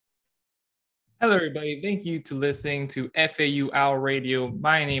Hello, everybody. Thank you to listening to FAU Hour Radio.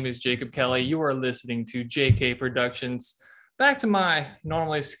 My name is Jacob Kelly. You are listening to JK Productions. Back to my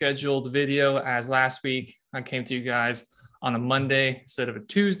normally scheduled video. As last week, I came to you guys on a Monday instead of a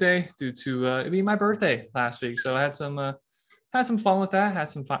Tuesday due to it being my birthday last week. So I had some fun with that. Had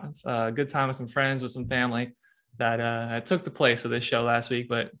some fun, good time with some friends, with some family that took the place of this show last week.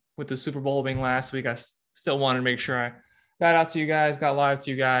 But with the Super Bowl being last week, I still wanted to make sure I got out to you guys, got live to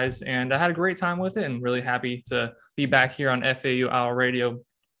you guys, and I had a great time with it and really happy to be back here on FAU Hour Radio.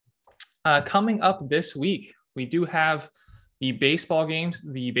 Coming up this week, we do have the baseball games.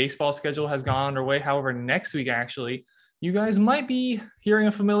 The baseball schedule has gone underway. However, next week, actually, you guys might be hearing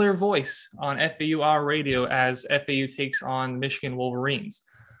a familiar voice on FAU Hour Radio as FAU takes on the Michigan Wolverines.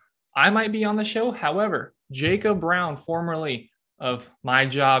 I might be on the show. However, Jacob Brown, formerly of my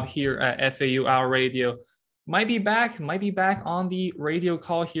job here at FAU Hour Radio, might be back on the radio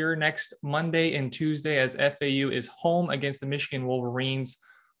call here next Monday and Tuesday as FAU is home against the Michigan Wolverines.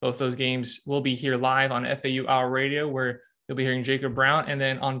 Both those games will be here live on FAU Hour Radio, where you'll be hearing Jacob Brown. And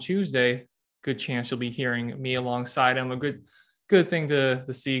then on Tuesday, good chance you'll be hearing me alongside him. A good thing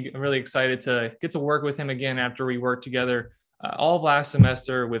to see. I'm really excited to get to work with him again after we worked together all of last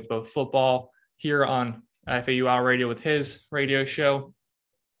semester with both football here on FAU Hour Radio with his radio show,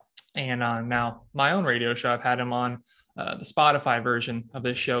 and now my own radio show. I've had him on the Spotify version of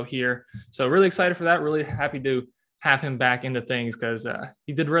this show here. So really excited for that. Really happy to have him back into things because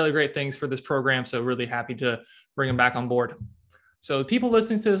he did really great things for this program. So really happy to bring him back on board. So people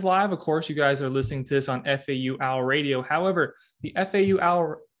listening to this live, of course, you guys are listening to this on FAU Hour Radio. However, the FAU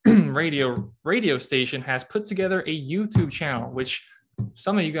Hour radio station has put together a YouTube channel, which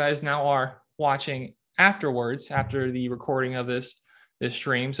some of you guys now are watching afterwards, after the recording of this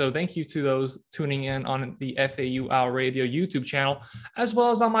stream. So thank you to those tuning in on the FAU Hour Radio YouTube channel, as well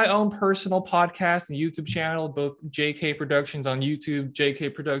as on my own personal podcast and YouTube channel, both JK Productions on YouTube,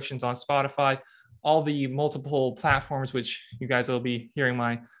 JK Productions on Spotify, all the multiple platforms, which you guys will be hearing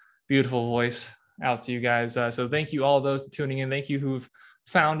my beautiful voice out to you guys. So thank you all those tuning in. Thank you who've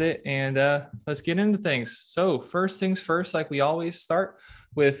found it. And let's get into things. So first things first, like we always start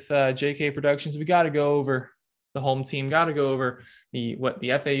with JK Productions, we got to go over the home team, got to go over what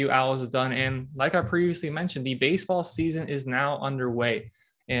the FAU Owls has done. And like I previously mentioned, the baseball season is now underway,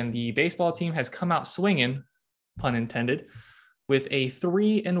 and the baseball team has come out swinging, pun intended, with a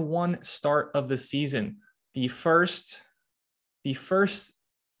 3-1 start of the season. The first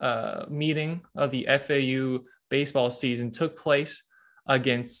meeting of the FAU baseball season took place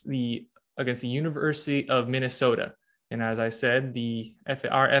against the University of Minnesota. And as I said,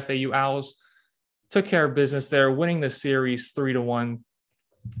 our FAU Owls took care of business there, winning the series 3-1.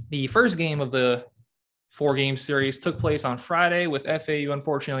 The first game of the 4-game series took place on Friday, with FAU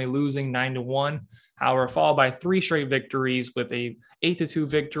unfortunately losing 9-1. However, followed by 3 straight victories, with a 8-2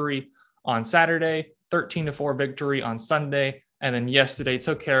 victory on Saturday, 13-4 victory on Sunday, and then yesterday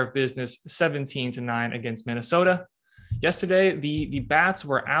took care of business 17-9 against Minnesota. Yesterday, the bats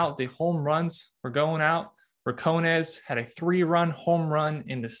were out, the home runs were going out. Racones had a 3-run home run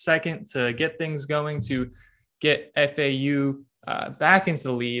in the second to get things going, to get FAU back into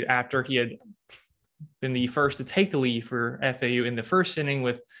the lead after he had been the first to take the lead for FAU in the first inning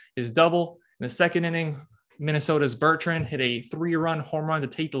with his double. In the second inning, Minnesota's Bertrand hit a 3-run home run to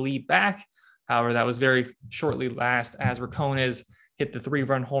take the lead back. However, that was very shortly last as Racones hit the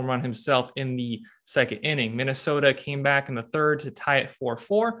 3-run home run himself in the second inning. Minnesota came back in the third to tie it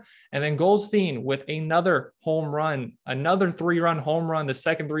 4-4. And then Goldstein with another home run, another 3-run home run, the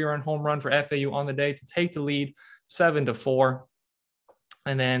second 3-run home run for FAU on the day to take the lead 7-4.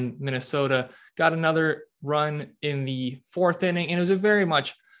 And then Minnesota got another run in the fourth inning. And it was a very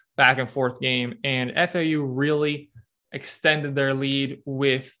much back and forth game. And FAU really extended their lead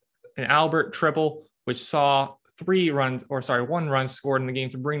with an Albert triple, which saw one run scored in the game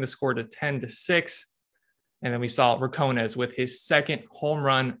to bring the score to 10-6. And then we saw Racones with his second home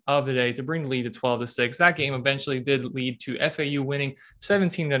run of the day to bring the lead to 12-6. That game eventually did lead to FAU winning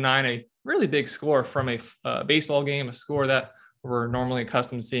 17-9, a really big score from a baseball game, a score that we're normally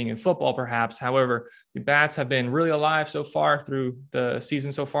accustomed to seeing in football, perhaps. However, the bats have been really alive so far through the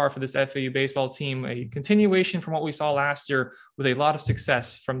season so far for this FAU baseball team, a continuation from what we saw last year with a lot of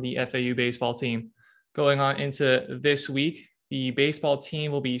success from the FAU baseball team. Going on into this week, the baseball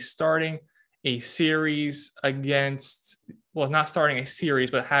team will be starting a series not starting a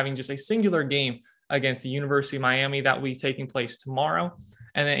series, but having just a singular game against the University of Miami that will be taking place tomorrow.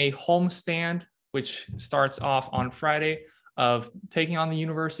 And then a homestand, which starts off on Friday, of taking on the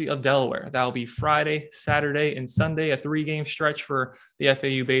University of Delaware. That will be Friday, Saturday, and Sunday, a 3-game stretch for the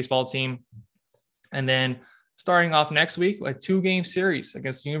FAU baseball team. And then starting off next week, a 2-game series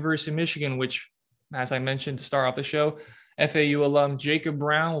against the University of Michigan, which, as I mentioned to start off the show, FAU alum Jacob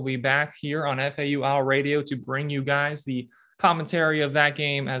Brown will be back here on FAU Owl Radio to bring you guys the commentary of that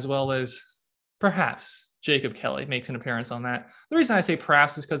game, as well as perhaps Jacob Kelly makes an appearance on that. The reason I say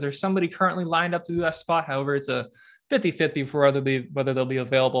perhaps is because there's somebody currently lined up to do that spot. However, it's a 50-50 for whether they'll be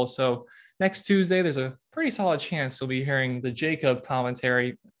available. So next Tuesday, there's a pretty solid chance you'll be hearing the Jacob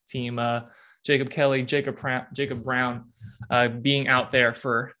commentary team, Jacob Kelly, Jacob Brown, being out there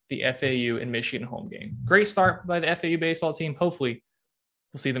for the FAU and Michigan home game. Great start by the FAU baseball team. Hopefully,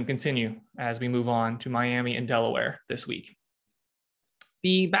 we'll see them continue as we move on to Miami and Delaware this week.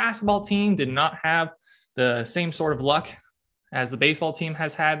 The basketball team did not have the same sort of luck as the baseball team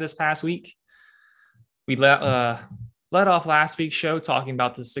has had this past week. We led off last week's show talking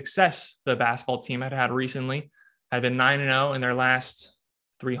about the success the basketball team had recently. Had been 9-0 in their last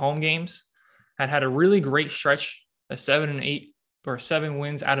 3 home games. Had a really great stretch, a 7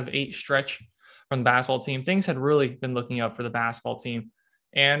 wins out of 8 stretch from the basketball team. Things had really been looking up for the basketball team,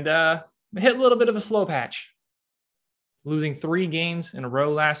 and hit a little bit of a slow patch, losing 3 games in a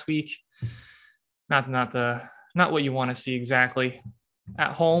row last week. Not what you want to see exactly.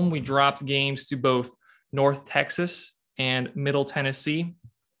 At home, we dropped games to both North Texas and Middle Tennessee,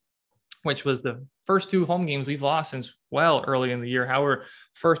 which was the first 2 home games we've lost since well early in the year. However,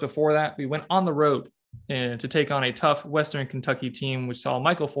 first before that, we went on the road to take on a tough Western Kentucky team, which saw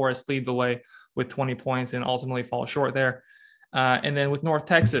Michael Forrest lead the way with 20 points and ultimately fall short there. And then with North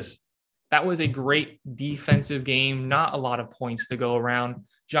Texas, that was a great defensive game, not a lot of points to go around.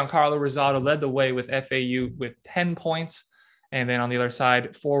 Giancarlo Rosado led the way with FAU with 10 points. And then on the other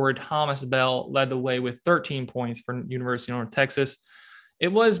side, forward Thomas Bell led the way with 13 points for University of North Texas.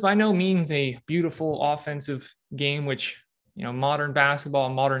 It was by no means a beautiful offensive game, which, modern basketball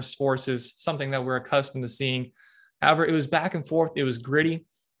and modern sports is something that we're accustomed to seeing. However, it was back and forth. It was gritty.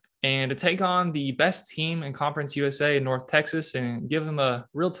 And to take on the best team in Conference USA in North Texas and give them a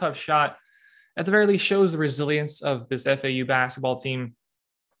real tough shot, at the very least shows the resilience of this FAU basketball team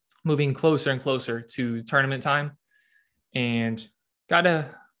moving closer and closer to tournament time. And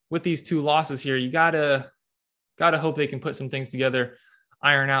with these 2 losses here, you gotta hope they can put some things together,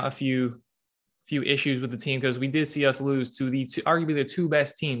 iron out a few issues with the team, because we did see us lose to arguably the 2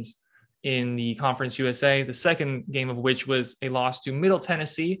 best teams in the Conference USA. The second game of which was a loss to Middle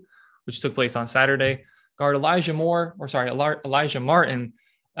Tennessee, which took place on Saturday. Guard Elijah Martin,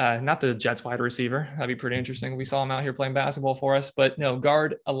 not the Jets wide receiver. That'd be pretty interesting. We saw him out here playing basketball for us, but no,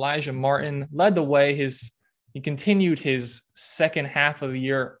 guard Elijah Martin led the way. He continued his second half of the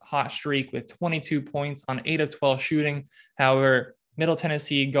year hot streak with 22 points on 8 of 12 shooting. However, Middle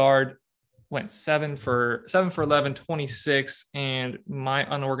Tennessee guard went 7 for 11, 26, and my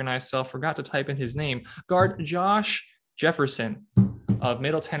unorganized self forgot to type in his name. Guard Josh Jefferson of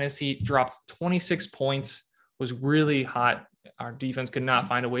Middle Tennessee dropped 26 points, was really hot. Our defense could not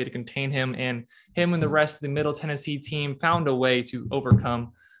find a way to contain him, and him and the rest of the Middle Tennessee team found a way to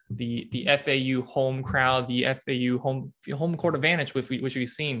overcome the FAU home crowd, the FAU home court advantage, which we've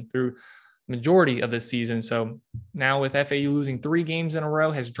seen through majority of this season. So now with FAU losing 3 games in a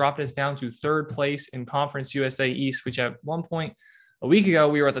row has dropped us down to 3rd place in Conference USA East, which at one point a week ago,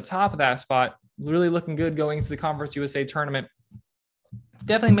 we were at the top of that spot, really looking good going into the Conference USA tournament.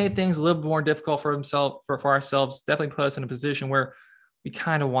 Definitely made things a little more difficult for ourselves, definitely put us in a position where we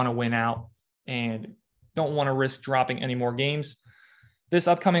kind of want to win out and don't want to risk dropping any more games. This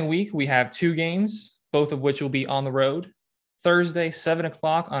upcoming week, we have 2 games, both of which will be on the road. Thursday, 7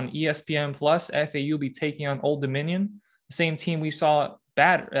 o'clock on ESPN+, FAU will be taking on Old Dominion, the same team we saw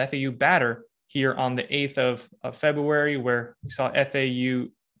FAU batter here on the 8th of February, where we saw FAU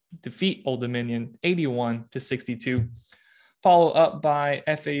defeat Old Dominion 81-62. Follow up by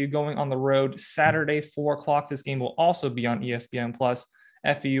FAU going on the road Saturday, 4 o'clock. This game will also be on ESPN+.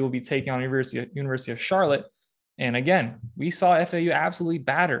 FAU will be taking on University of Charlotte. And again, we saw FAU absolutely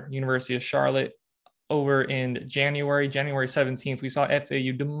batter University of Charlotte over in January 17th. We saw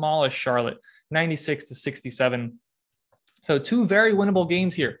FAU demolish Charlotte 96-67. So 2 very winnable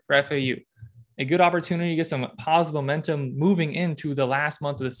games here for FAU. A good opportunity to get some positive momentum moving into the last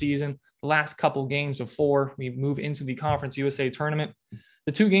month of the season, the last couple games before we move into the Conference USA tournament.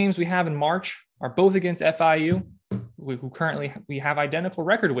 The 2 games we have in March are both against FIU, who currently we have identical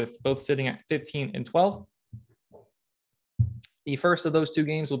record with, both sitting at 15-12. The first of those 2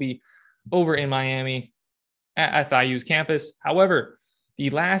 games will be over in Miami at FIU's campus. However,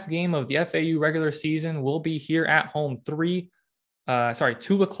 the last game of the FAU regular season will be here at home 2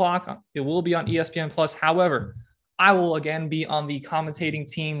 o'clock. It will be on ESPN+. However, I will again be on the commentating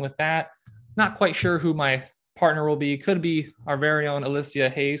team with that. Not quite sure who my partner will be. Could be our very own Alicia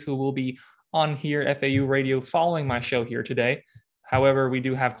Hayes, who will be on here FAU radio following my show here today. However, we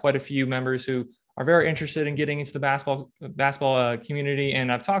do have quite a few members who are very interested in getting into the basketball community,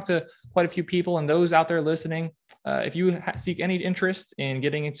 and I've talked to quite a few people. And those out there listening, if you seek any interest in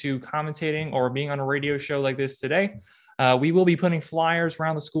getting into commentating or being on a radio show like this today, we will be putting flyers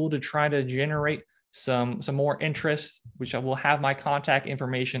around the school to try to generate some more interest, which I will have my contact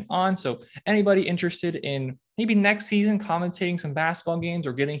information on. So anybody interested in maybe next season commentating some basketball games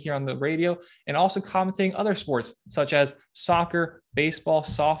or getting here on the radio, and also commentating other sports such as soccer, baseball,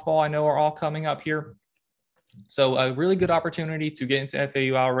 softball, I know are all coming up here. So a really good opportunity to get into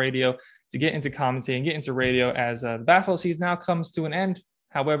FAU Hour Radio, to get into commentating, get into radio as the basketball season now comes to an end.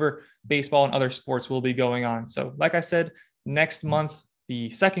 However, baseball and other sports will be going on. So like I said, next month, the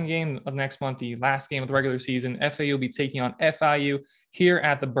second game of next month, the last game of the regular season, FAU will be taking on FIU here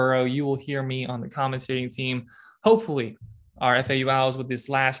at the Borough. You will hear me on the commentating team. Hopefully, our FAU Owls with this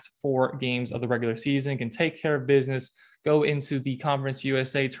last 4 games of the regular season can take care of business, go into the Conference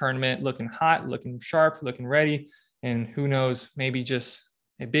USA tournament looking hot, looking sharp, looking ready, and who knows, maybe just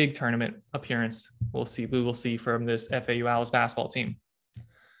a big tournament appearance. We'll see. We will see from this FAU Owls basketball team.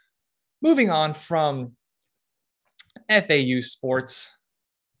 Moving on from FAU sports,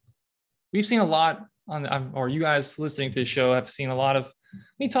 we've seen a lot on, or you guys listening to the show have seen a lot of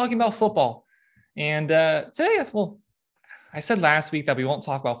me talking about football. And today, well, I said last week that we won't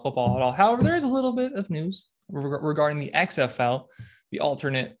talk about football at all. However, there is a little bit of news regarding the XFL, the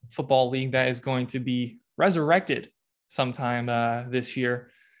alternate football league that is going to be resurrected sometime this year.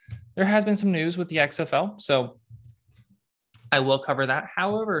 There has been some news with the XFL, so I will cover that.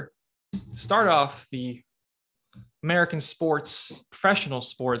 However, to start off the American sports, professional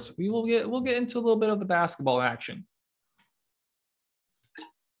sports, we'll get into a little bit of the basketball action.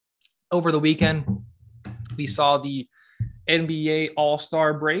 Over the weekend, we saw the NBA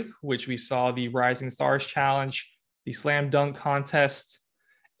All-Star break, which we saw the Rising Stars Challenge, the Slam Dunk Contest,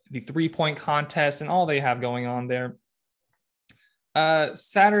 the three-point contest, and all they have going on there.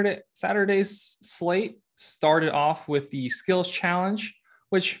 Saturday's slate started off with the Skills Challenge,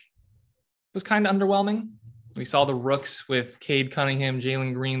 which was kind of underwhelming. We saw the Rooks with Cade Cunningham,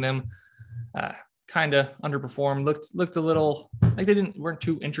 Jalen Green, them kind of underperformed. Looked a little like they weren't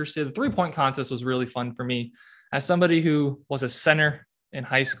too interested. The three-point contest was really fun for me. As somebody who was a center in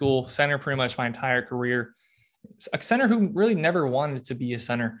high school, center pretty much my entire career, a center who really never wanted to be a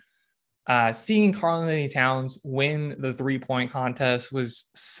center, seeing Karl-Anthony Towns win the three-point contest was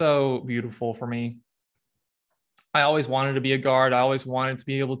so beautiful for me. I always wanted to be a guard. I always wanted to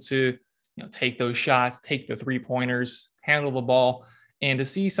be able to, take those shots, take the three-pointers, handle the ball. And to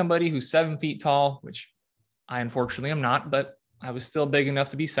see somebody who's 7 feet tall, which I unfortunately am not, but I was still big enough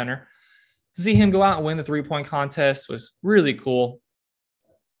to be center, to see him go out and win the three-point contest was really cool.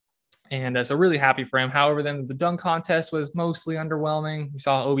 And so really happy for him. However, then the dunk contest was mostly underwhelming. We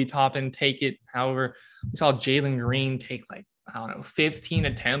saw Obi Toppin take it. However, we saw Jalen Green take 15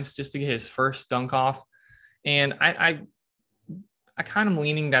 attempts just to get his first dunk off. And I kind of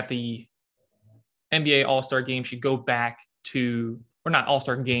leaning that the NBA All-Star game should go back to, or not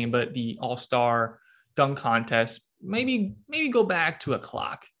All-Star game, but the All-Star dunk contest. Maybe go back to a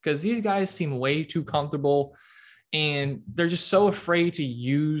clock, because these guys seem way too comfortable and they're just so afraid to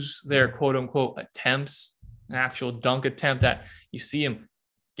use their quote unquote attempts, an actual dunk attempt, that you see them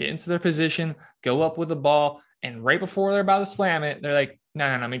get into their position, go up with the ball, and right before they're about to slam it, they're like, no,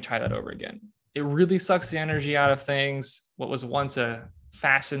 let me try that over again. It really sucks the energy out of things. What was once a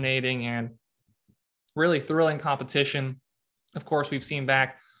fascinating and really thrilling competition. Of course, we've seen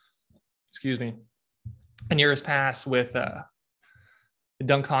back, in years past with the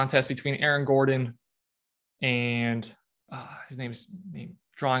dunk contest between Aaron Gordon and his name's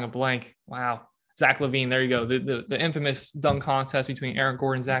drawing a blank. Wow. Zach LaVine. There you go. The infamous dunk contest between Aaron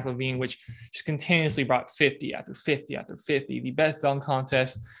Gordon and Zach LaVine, which just continuously brought 50 after 50 after 50. The best dunk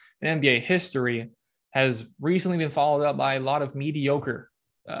contest in NBA history has recently been followed up by a lot of mediocre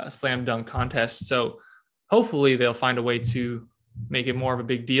slam dunk contests. So hopefully they'll find a way to make it more of a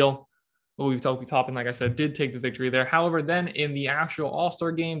big deal. Obi Toppin, like I said, did take the victory there. However, then in the actual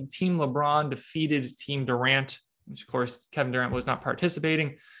All-Star game, Team LeBron defeated Team Durant, which of course Kevin Durant was not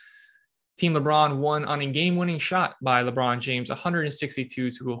participating. Team LeBron won on a game-winning shot by LeBron James,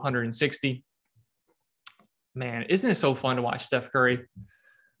 162 to 160. Man, isn't it so fun to watch Steph Curry?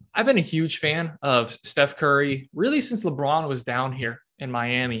 I've been a huge fan of Steph Curry really since LeBron was down here in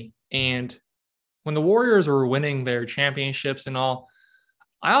Miami. And when the Warriors were winning their championships and all,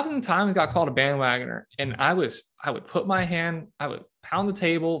 I oftentimes got called a bandwagoner, and I would put my hand, I would pound the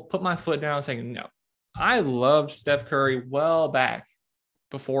table, put my foot down, saying no. I loved Steph Curry well back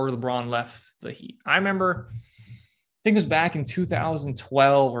before LeBron left the Heat. I remember, I think it was back in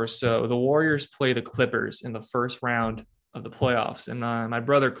 2012 or so, the Warriors played the Clippers in the first round of the playoffs. And my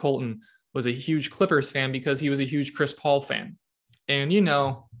brother Colton was a huge Clippers fan because he was a huge Chris Paul fan. And you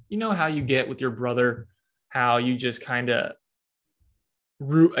know how you get with your brother, how you just kind of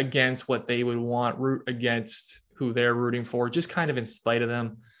root against what they would want, root against who they're rooting for, just kind of in spite of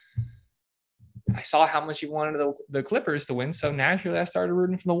them. I saw how much he wanted the Clippers to win, so naturally I started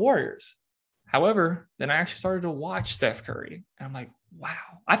rooting for the Warriors. However, then I actually started to watch Steph Curry, and I'm like, wow.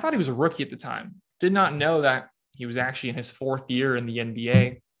 I thought he was a rookie at the time. Did not know that he was actually in his 4th year in the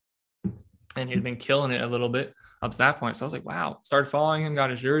NBA, and he had been killing it a little bit up to that point. So I was like, wow. Started following him, got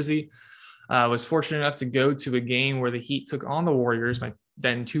his jersey. Was fortunate enough to go to a game where the Heat took on the Warriors, my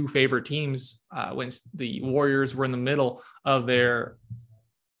then 2 favorite teams, when the Warriors were in the middle of their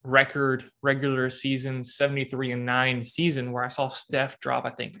regular season 73-9 season, where I saw Steph drop,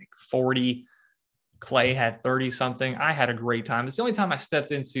 I think, like 40. Clay had 30 something. I had a great time. It's the only time I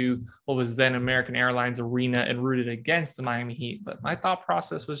stepped into what was then American Airlines Arena and rooted against the Miami Heat. But my thought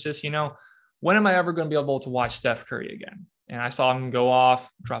process was just, when am I ever going to be able to watch Steph Curry again? And I saw him go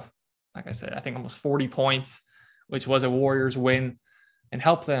off, drop, like I said, I think almost 40 points, which was a Warriors win, and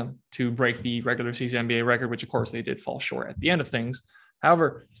help them to break the regular season NBA record, which of course they did fall short at the end of things.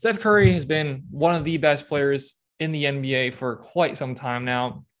 However, Steph Curry has been one of the best players in the NBA for quite some time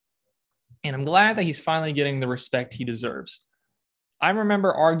now, and I'm glad that he's finally getting the respect he deserves. I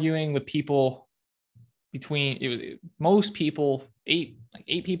remember arguing with people most people, eight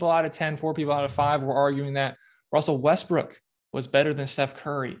people out of 10, 4 people out of 5 were arguing that Russell Westbrook was better than Steph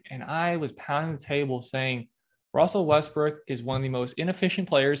Curry. And I was pounding the table saying Russell Westbrook is one of the most inefficient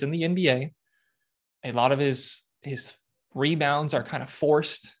players in the NBA. A lot of his rebounds are kind of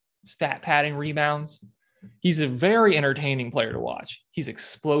forced stat padding rebounds. He's a very entertaining player to watch. He's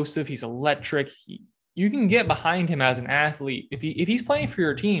explosive. He's electric. You can get behind him as an athlete. If he's playing for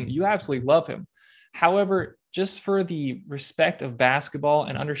your team, you absolutely love him. However, just for the respect of basketball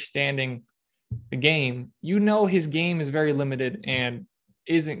and understanding the game, his game is very limited and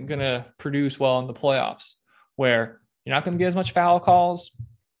isn't going to produce well in the playoffs, where you're not going to get as much foul calls.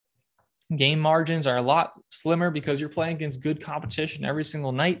 Game margins are a lot slimmer because you're playing against good competition every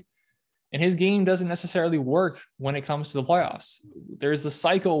single night. And his game doesn't necessarily work when it comes to the playoffs. There's the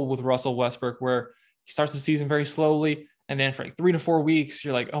cycle with Russell Westbrook where he starts the season very slowly, and then for like 3 to 4 weeks,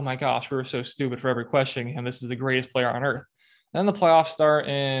 you're like, oh my gosh, we were so stupid for ever questioning him. This is the greatest player on earth. And then the playoffs start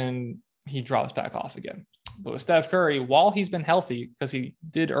and he drops back off again. But with Steph Curry, while he's been healthy, because he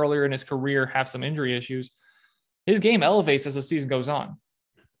did earlier in his career have some injury issues, his game elevates as the season goes on.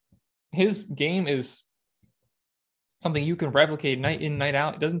 His game is something you can replicate night in, night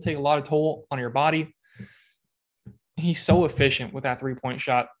out. It doesn't take a lot of toll on your body. He's so efficient with that 3-point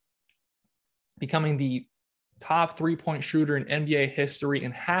shot, becoming the top 3-point shooter in NBA history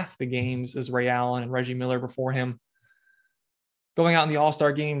in half the games as Ray Allen and Reggie Miller before him. Going out in the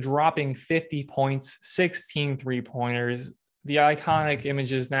All-Star game, dropping 50 points, 16 3-pointers. The iconic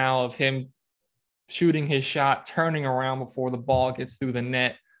images now of him shooting his shot, turning around before the ball gets through the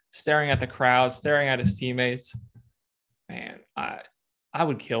net, staring at the crowd, staring at his teammates. Man, I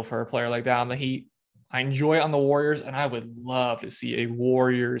would kill for a player like that on the Heat. I enjoy it on the Warriors, and I would love to see a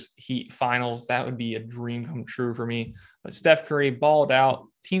Warriors Heat finals. That would be a dream come true for me. But Steph Curry balled out.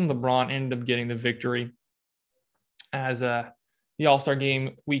 Team LeBron ended up getting the victory as the All-Star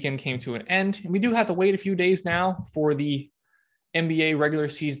game weekend came to an end. And we do have to wait a few days now for the NBA regular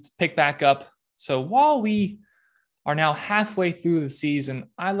season to pick back up. So while we are now halfway through the season,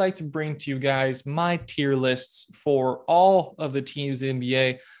 I'd like to bring to you guys my tier lists for all of the teams in the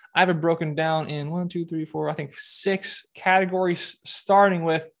NBA. I have it broken down in 6 categories, starting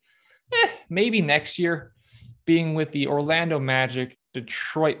with maybe next year, being with the Orlando Magic,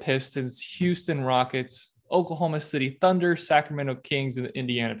 Detroit Pistons, Houston Rockets, Oklahoma City Thunder, Sacramento Kings, and the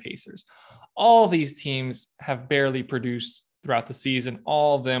Indiana Pacers. All of these teams have barely produced throughout the season.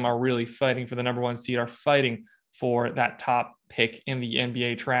 All of them are really fighting for the number 1 seed, are fighting for that top pick in the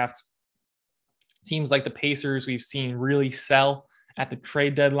NBA draft. Teams like the Pacers we've seen really sell at the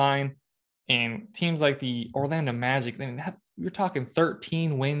trade deadline, and teams like the Orlando Magic, you're talking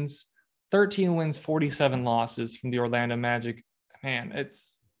 13 wins, 47 losses from the Orlando Magic. Man,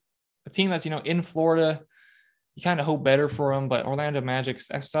 it's a team that's, in Florida, you kind of hope better for him, but Orlando Magic,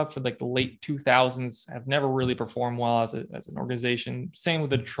 except for like the late 2000s, have never really performed well as an organization. Same with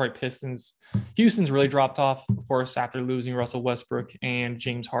the Detroit Pistons. Houston's really dropped off, of course, after losing Russell Westbrook and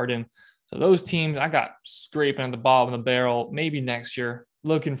James Harden. So those teams, I got scraping at the bottom of the barrel. Maybe next year,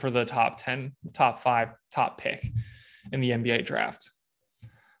 looking for the top 10, top 5, top pick in the NBA draft.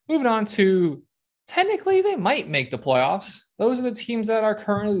 Moving on to, technically, they might make the playoffs. Those are the teams that are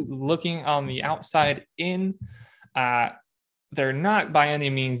currently looking on the outside in. They're not by any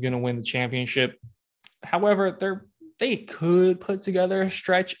means going to win the championship. However, they could put together a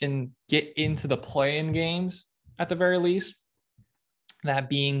stretch and get into the play-in games at the very least. That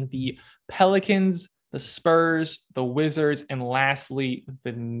being the Pelicans, the Spurs, the Wizards, and lastly,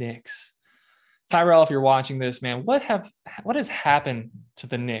 the Knicks. Tyrell, if you're watching this, man, what has happened to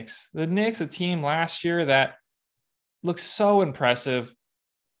the Knicks? The Knicks, a team last year that looked so impressive.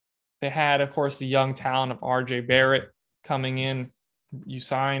 They had, of course, the young talent of RJ Barrett coming in. You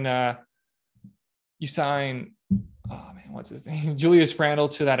sign, what's his name? Julius Randle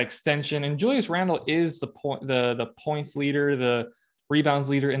to that extension. And Julius Randle is the points leader, the rebounds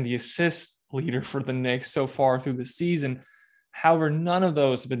leader, and the assists leader for the Knicks so far through the season. However, none of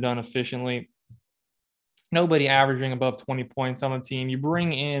those have been done efficiently. Nobody averaging above 20 points on the team. You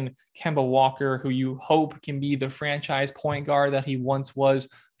bring in Kemba Walker, who you hope can be the franchise point guard that he once was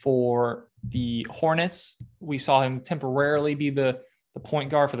for the Hornets. We saw him temporarily be the point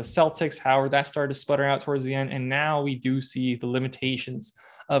guard for the Celtics. However, that started to sputter out towards the end. And now we do see the limitations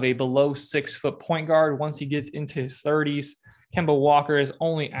of a below 6 foot point guard. Once he gets into his 30s, Kemba Walker is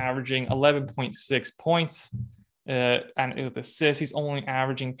only averaging 11.6 points. And with assists, he's only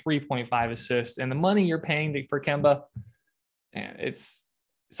averaging 3.5 assists. And the money you're paying for Kemba, it's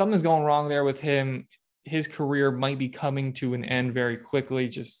something's going wrong there with him. His career might be coming to an end very quickly,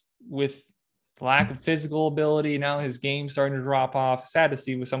 just with lack of physical ability. Now his game's starting to drop off. Sad to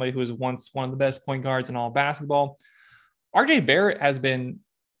see with somebody who was once one of the best point guards in all basketball. RJ Barrett has been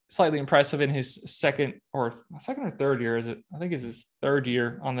slightly impressive in his second or third year. I think it's his third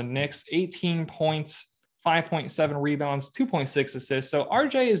year on the Knicks. 18 points. 5.7 rebounds, 2.6 assists. So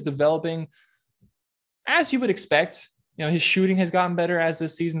RJ is developing as you would expect. You know, his shooting has gotten better as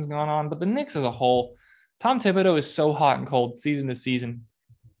this season's gone on, but the Knicks as a whole, Tom Thibodeau is so hot and cold season to season.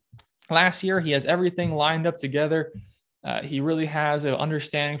 Last year, he has everything lined up together. He really has an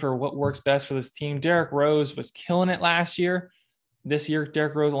understanding for what works best for this team. Derrick Rose was killing it last year. This year,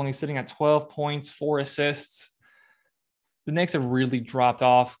 Derrick Rose only sitting at 12 points, 4 assists. The Knicks have really dropped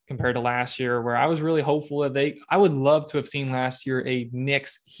off compared to last year, where I was really hopeful that I would love to have seen last year a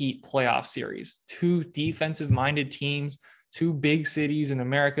Knicks Heat playoff series. 2 defensive-minded teams, 2 big cities in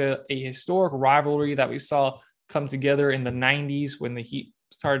America, a historic rivalry that we saw come together in the 90s when the Heat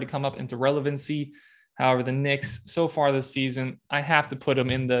started to come up into relevancy. However, the Knicks, so far this season, I have to put them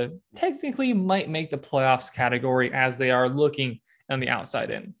in the technically might make the playoffs category as they are looking on the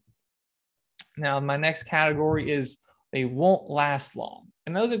outside in. Now, my next category is they won't last long.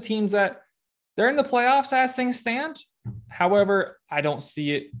 And those are teams that they're in the playoffs as things stand. However, I don't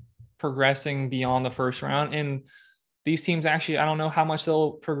see it progressing beyond the first round. And these teams actually, I don't know how much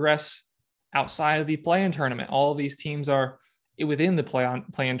they'll progress outside of the play-in tournament. All of these teams are within the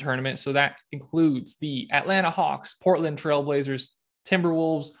play-in tournament. So that includes the Atlanta Hawks, Portland Trailblazers,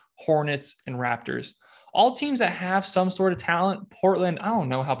 Timberwolves, Hornets, and Raptors. All teams that have some sort of talent. Portland, I don't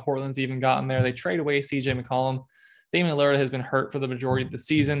know how Portland's even gotten there. They trade away CJ McCollum. Damian Lillard has been hurt for the majority of the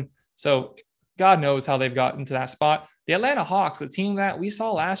season. So God knows how they've gotten to that spot. The Atlanta Hawks, the team that we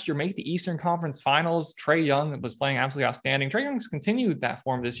saw last year make the Eastern Conference Finals. Trae Young was playing absolutely outstanding. Trae Young's continued that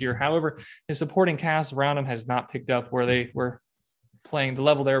form this year. However, his supporting cast around him has not picked up where they were playing, the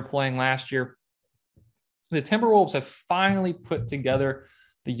level they were playing last year. The Timberwolves have finally put together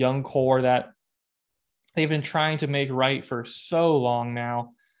the young core that they've been trying to make right for so long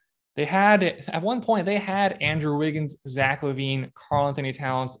now. At one point, they had Andrew Wiggins, Zach LaVine, Karl-Anthony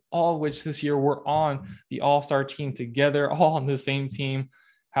Towns, all of which this year were on the All-Star team together, all on the same team.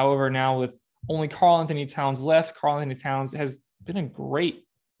 However, now with only Karl-Anthony Towns left, Karl-Anthony Towns has been a great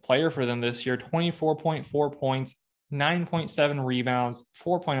player for them this year. 24.4 points, 9.7 rebounds,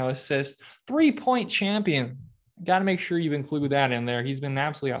 4.0 assists, 3-point champion. Got to make sure you include that in there. He's been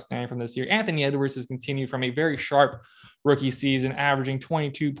absolutely outstanding from this year. Anthony Edwards has continued from a very sharp rookie season, averaging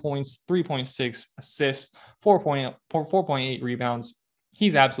 22 points, 3.6 assists, 4.8 rebounds.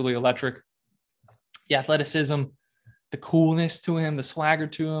 He's absolutely electric. The athleticism, the coolness to him, the swagger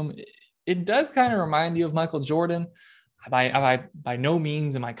to him, it does kind of remind you of Michael Jordan. By no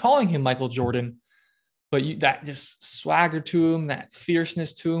means am I calling him Michael Jordan, but that just swagger to him, that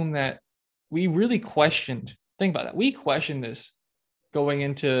fierceness to him that we really questioned Think about that. We questioned this going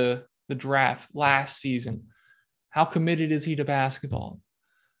into the draft last season. How committed is he to basketball?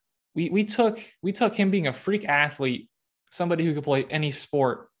 We took him being a freak athlete, somebody who could play any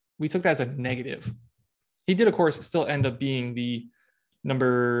sport. We took that as a negative. He did, of course, still end up being the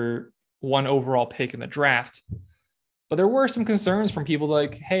number 1 overall pick in the draft. But there were some concerns from people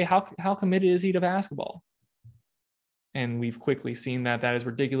like, hey, how committed is he to basketball? And we've quickly seen that is a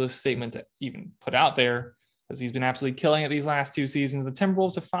ridiculous statement to even put out there, because he's been absolutely killing it these last 2 seasons. The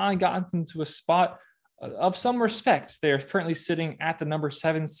Timberwolves have finally gotten into a spot of some respect. They're currently sitting at the number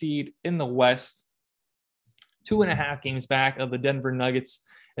 7 seed in the West, 2.5 games back of the Denver Nuggets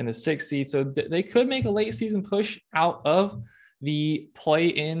in the 6th seed. So they could make a late season push out of the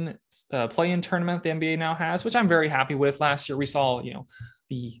play-in tournament the NBA now has, which I'm very happy with. Last year we saw,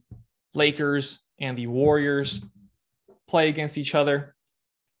 the Lakers and the Warriors play against each other.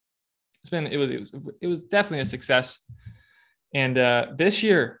 It was definitely a success. And this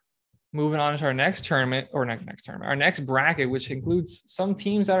year, moving on to our next tournament, our next bracket, which includes some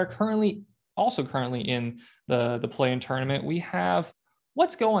teams that are currently in the play-in tournament, we have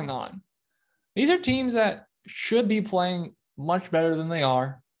what's going on. These are teams that should be playing much better than they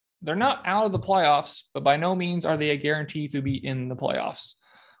are. They're not out of the playoffs, but by no means are they a guarantee to be in the playoffs.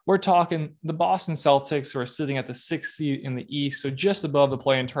 We're talking the Boston Celtics, who are sitting at the 6th seed in the East, so just above the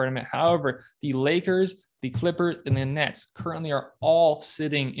play-in tournament. However, the Lakers, the Clippers, and the Nets currently are all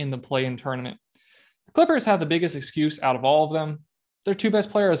sitting in the play-in tournament. The Clippers have the biggest excuse out of all of them. Their 2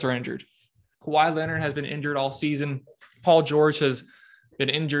 best players are injured. Kawhi Leonard has been injured all season. Paul George has been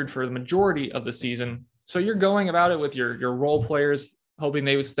injured for the majority of the season. So you're going about it with your role players, hoping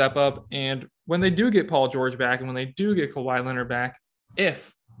they would step up. And when they do get Paul George back, and when they do get Kawhi Leonard back,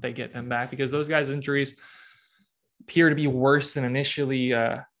 if they get them back, because those guys' injuries appear to be worse than initially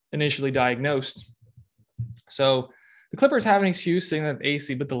diagnosed. So the Clippers have an excuse saying that the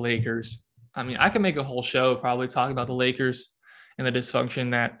AC, but the Lakers, I mean, I can make a whole show probably talking about the Lakers and the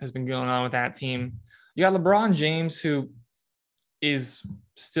dysfunction that has been going on with that team. You got LeBron James, who is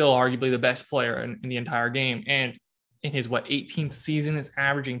still arguably the best player in the entire game. And in his 18th season is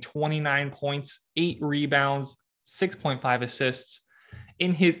averaging 29 points, 8 rebounds, 6.5 assists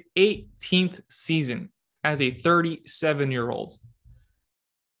in his 18th season as a 37-year-old.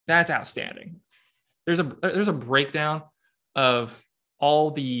 That's outstanding. There's a breakdown of all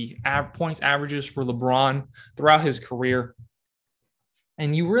the points averages for LeBron throughout his career,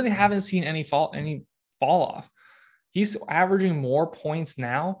 and you really haven't seen any fall off. He's averaging more points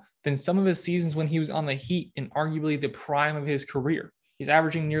now than some of his seasons when he was on the Heat in arguably the prime of his career. He's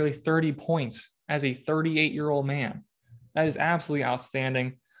averaging nearly 30 points as a 38-year-old man. That is absolutely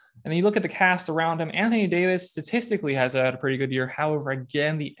outstanding. And then you look at the cast around him. Anthony Davis statistically has had a pretty good year. However,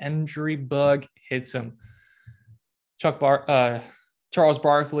 again, the injury bug hits him. Charles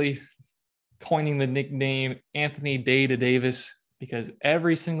Barkley coining the nickname Anthony Day to Davis, because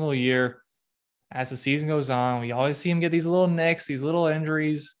every single year as the season goes on, we always see him get these little nicks, these little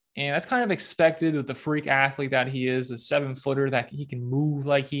injuries. And that's kind of expected with the freak athlete that he is, the 7-footer that he can move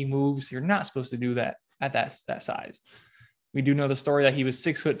like he moves. You're not supposed to do that at that size. We do know the story that he was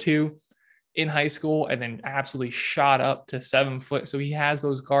 6'2" in high school and then absolutely shot up to 7 foot. So he has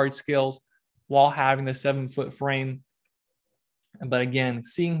those guard skills while having the 7-foot frame. But again,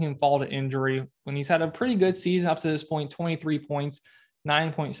 seeing him fall to injury when he's had a pretty good season up to this point, 23 points,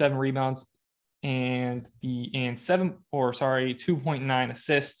 9.7 rebounds, and 2.9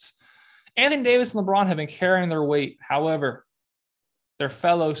 assists. Anthony Davis and LeBron have been carrying their weight. However, their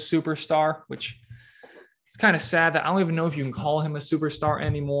fellow superstar, which it's kind of sad that I don't even know if you can call him a superstar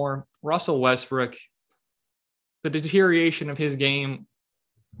anymore, Russell Westbrook, the deterioration of his game,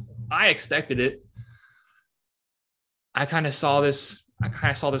 I expected it. I kind of saw this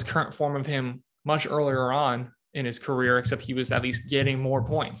current form of him much earlier on in his career, except he was at least getting more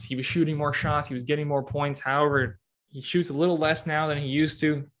points. He was shooting more shots. He was getting more points. However, he shoots a little less now than he used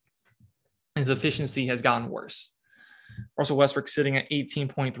to. His efficiency has gotten worse. Russell Westbrook sitting at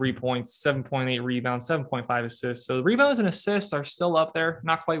 18.3 points, 7.8 rebounds, 7.5 assists. So the rebounds and assists are still up there,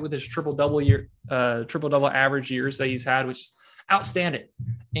 not quite with his triple-double average years that he's had, which is outstanding.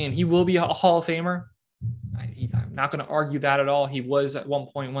 And he will be a Hall of Famer. I'm not going to argue that at all. He was at one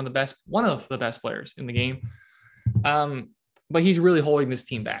point one of the best players in the game. But he's really holding this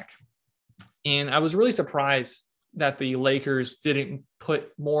team back. And I was really surprised that the Lakers didn't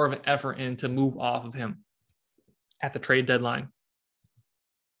put more of an effort in to move off of him at the trade deadline.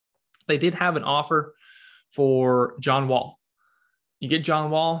 They did have an offer for John Wall. You get John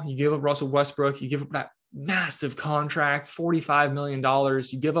Wall, you give up Russell Westbrook, you give up that massive contract, $45 million.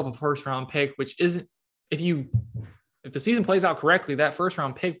 You give up a first-round pick, which isn't if the season plays out correctly, that first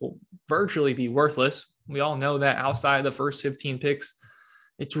round pick will virtually be worthless. We all know that outside the first 15 picks,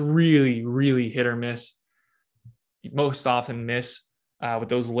 it's really, really hit or miss. Most often miss with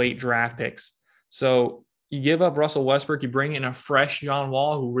those late draft picks. So you give up Russell Westbrook, you bring in a fresh John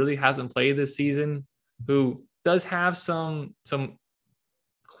Wall who really hasn't played this season, who does have some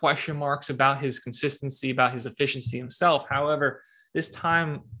question marks about his consistency, about his efficiency himself. However, this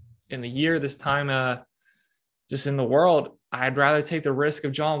time in the year, this time just in the world, I'd rather take the risk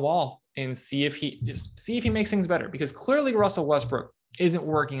of John Wall and see if he makes things better, because clearly Russell Westbrook isn't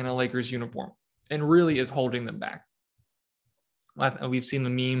working in a Lakers uniform and really is holding them back. We've seen the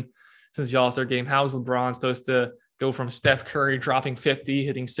meme since the All-Star game. How is LeBron supposed to go from Steph Curry dropping 50,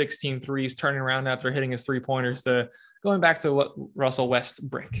 hitting 16 threes, turning around after hitting his three-pointers, to going back to what Russell West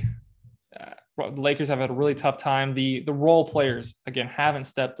break? The Lakers have had a really tough time. The role players, again, haven't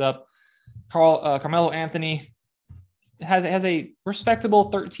stepped up. Carmelo Anthony has a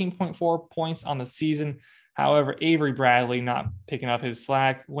respectable 13.4 points on the season. However, Avery Bradley not picking up his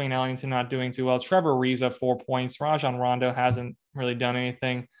slack. Wayne Ellington not doing too well. Trevor Ariza, 4 points. Rajon Rondo hasn't really done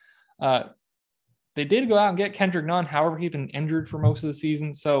anything. They did go out and get Kendrick Nunn. However, he's been injured for most of the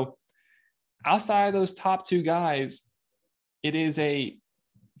season. So outside of those top two guys, it is a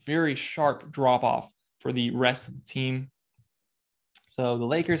very sharp drop-off for the rest of the team. So the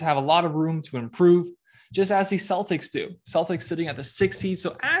Lakers have a lot of room to improve, just as the Celtics do. Celtics sitting at the 6th seed.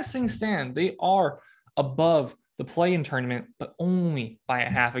 So as things stand, they are above the play-in tournament, but only by a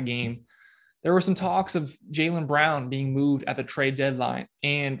half a game. There were some talks of Jaylen Brown being moved at the trade deadline.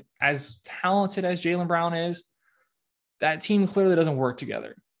 And as talented as Jaylen Brown is, that team clearly doesn't work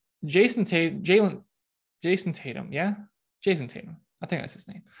together. Jason Tatum. I think that's his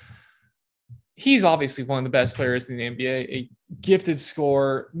name. He's obviously one of the best players in the NBA, a gifted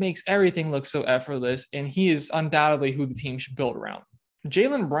scorer, makes everything look so effortless, and he is undoubtedly who the team should build around.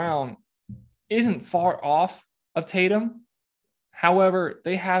 Jaylen Brown isn't far off of Tatum. However,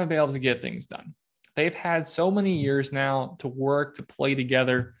 they haven't been able to get things done. They've had so many years now to work, to play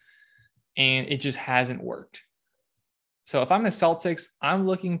together, and it just hasn't worked. So if I'm the Celtics, I'm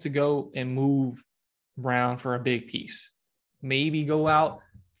looking to go and move Brown for a big piece. Maybe go out,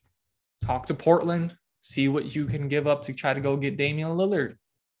 talk to Portland, see what you can give up to try to go get Damian Lillard.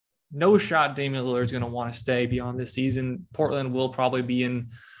 No shot Damian Lillard's going to want to stay beyond this season. Portland will probably be in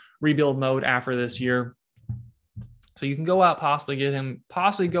rebuild mode after this year. So you can go out, possibly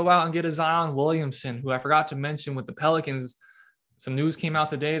go out and get a Zion Williamson, who I forgot to mention with the Pelicans. Some news came out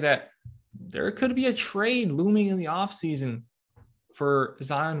today that there could be a trade looming in the offseason for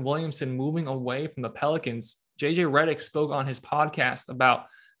Zion Williamson moving away from the Pelicans. JJ Redick spoke on his podcast about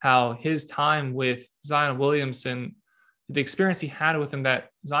how his time with Zion Williamson, the experience he had with him, that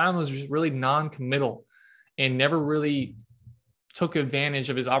Zion was just really non-committal and never really took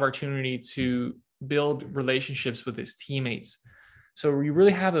advantage of his opportunity to build relationships with his teammates. So we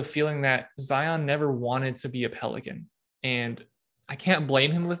really have a feeling that Zion never wanted to be a Pelican. And I can't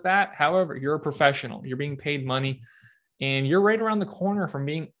blame him with that. However, you're a professional. You're being paid money, and you're right around the corner from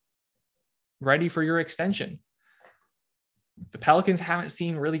being ready for your extension. The Pelicans haven't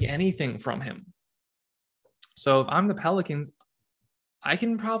seen really anything from him. So if I'm the Pelicans, I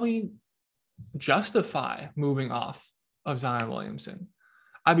can probably justify moving off of Zion Williamson.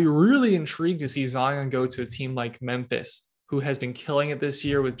 I'd be really intrigued to see Zion go to a team like Memphis, who has been killing it this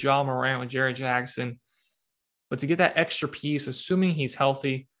year with Ja Morant, with Jarrett Jackson. But to get that extra piece, assuming he's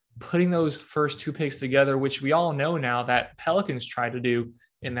healthy, putting those first two picks together, which we all know now that Pelicans tried to do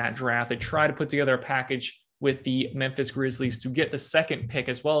in that draft. They tried to put together a package with the Memphis Grizzlies to get the second pick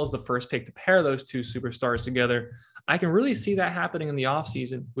as well as the first pick to pair those two superstars together. I can really see that happening in the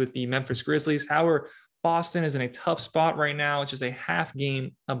offseason with the Memphis Grizzlies. However, Boston is in a tough spot right now, which is a half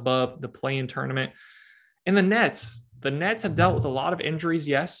game above the play-in tournament. And the Nets have dealt with a lot of injuries,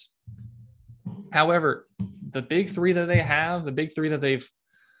 yes. However, the big three that they've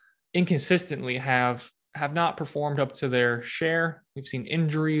inconsistently have not performed up to their share. We've seen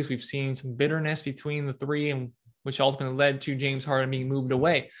injuries. We've seen some bitterness between the three, and which ultimately led to James Harden being moved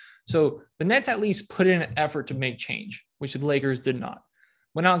away. So the Nets at least put in an effort to make change, which the Lakers did not.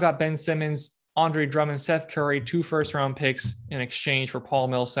 Went out and got Ben Simmons, Andre Drummond, Seth Curry, 2 first-round picks in exchange for Paul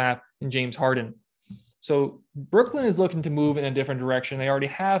Millsap and James Harden. So Brooklyn is looking to move in a different direction. They already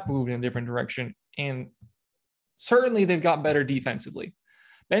have moved in a different direction, and certainly they've got better defensively.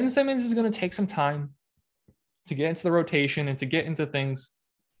 Ben Simmons is going to take some time to get into the rotation and to get into things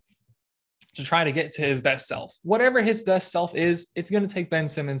to try to get to his best self. Whatever his best self is, it's going to take Ben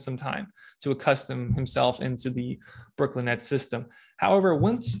Simmons some time to accustom himself into the Brooklyn Nets system. However,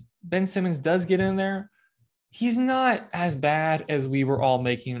 once Ben Simmons does get in there, he's not as bad as we were all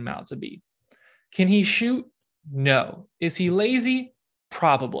making him out to be. Can he shoot? No. Is he lazy?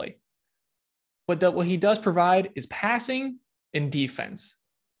 Probably. But what he does provide is passing and defense.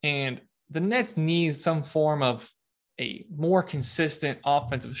 And the Nets need some form of a more consistent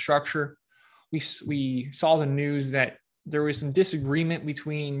offensive structure. We saw the news that there was some disagreement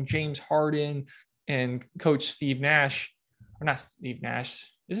between James Harden and Coach Steve Nash, or not Steve Nash.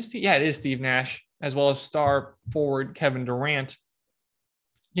 Is this Steve? Yeah, it is Steve Nash, as well as star forward Kevin Durant.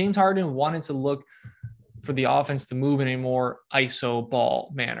 James Harden wanted to look for the offense to move in a more ISO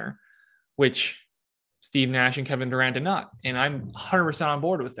ball manner, which Steve Nash and Kevin Durant did not. And I'm 100% on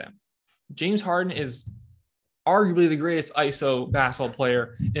board with them. James Harden is arguably the greatest ISO basketball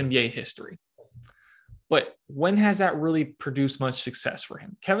player in NBA history. But when has that really produced much success for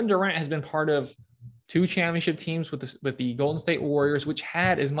him? Kevin Durant has been part of 2 championship teams with the Golden State Warriors, which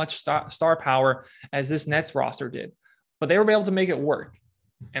had as much star power as this Nets roster did. But they were able to make it work.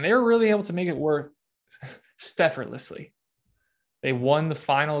 And they were really able to make it work effortlessly. They won the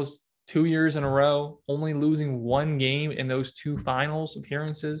finals 2 years in a row, only losing 1 game in those 2 finals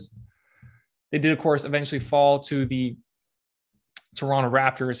appearances. They did, of course, eventually fall to the Toronto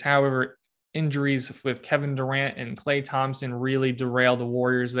Raptors. However, injuries with Kevin Durant and Klay Thompson really derailed the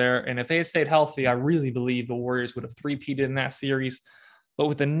Warriors there. And if they had stayed healthy, I really believe the Warriors would have three-peated in that series. But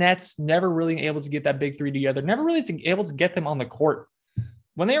with the Nets never really able to get that big 3 together, never really able to get them on the court.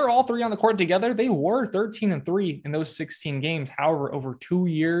 When they were all 3 on the court together, they were 13-3 in those 16 games. However, over 2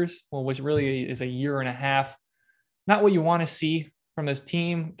 years, which really is a year and a half, not what you want to see from this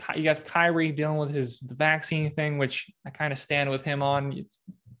team. You got Kyrie dealing with the vaccine thing, which I kind of stand with him on. It's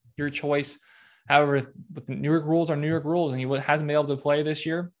your choice. However, with the New York rules are New York rules, and he hasn't been able to play this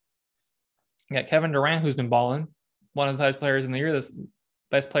year. You got Kevin Durant, who's been balling, one of the best players in the year,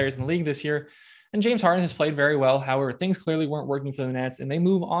 best players in the league this year. And James Harden has played very well. However, things clearly weren't working for the Nets, and they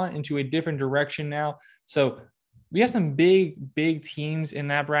move on into a different direction now. So we have some big teams in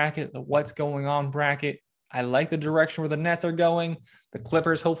that bracket, the what's going on bracket. I like the direction where the Nets are going. The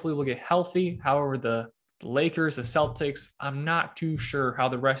Clippers hopefully will get healthy. However, the Lakers, the Celtics, I'm not too sure how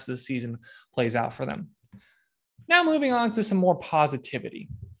the rest of the season plays out for them. Now moving on to some more positivity.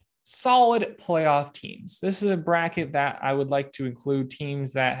 Solid playoff teams. This is a bracket that I would like to include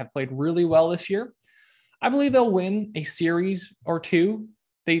teams that have played really well this year. I believe they'll win a series or 2.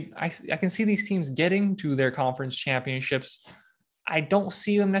 I can see these teams getting to their conference championships. I don't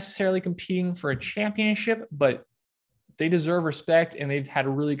see them necessarily competing for a championship, but they deserve respect, and they've had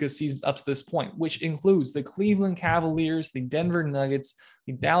really good seasons up to this point, which includes the Cleveland Cavaliers, the Denver Nuggets,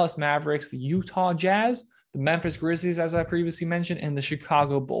 the Dallas Mavericks, the Utah Jazz, the Memphis Grizzlies, as I previously mentioned, and the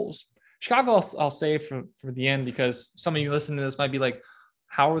Chicago Bulls. Chicago, I'll save for the end, because some of you listening to this might be like,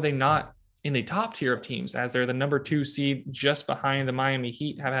 how are they not in the top tier of teams, as they're the number 2 seed just behind the Miami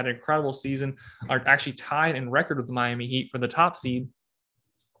Heat, have had an incredible season, are actually tied in record with the Miami Heat for the top seed.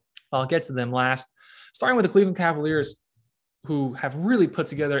 I'll get to them last. Starting with the Cleveland Cavaliers, who have really put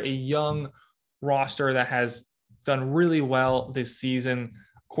together a young roster that has done really well this season.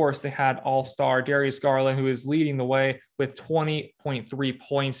 Of course, they had all-star Darius Garland, who is leading the way with 20.3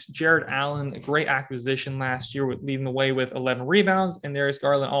 points. Jared Allen, a great acquisition last year, leading the way with 11 rebounds, and Darius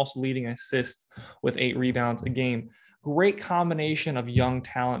Garland also leading assists with 8 rebounds a game. Great combination of young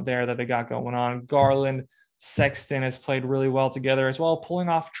talent there that they got going on. Garland, Sexton has played really well together as well, pulling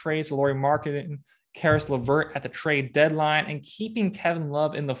off trades to Lauri Markkanen, Karis LeVert at the trade deadline, and keeping Kevin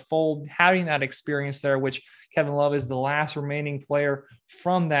Love in the fold, having that experience there, which Kevin Love is the last remaining player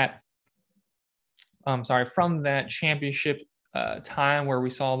from that championship time where we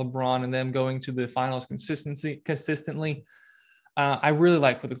saw LeBron and them going to the finals consistently. I really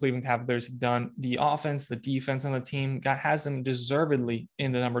like what the Cleveland Cavaliers have done. The offense, the defense on the team has them deservedly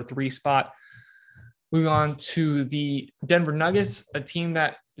in the number 3 spot. Moving on to the Denver Nuggets, a team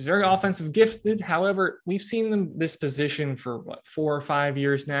that is very offensive gifted. However, we've seen them this position for 4 or 5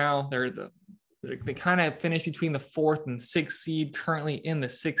 years now. They kind of finish between the 4th and 6th seed, currently in the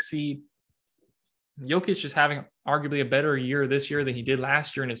 6th seed. Jokic is having arguably a better year this year than he did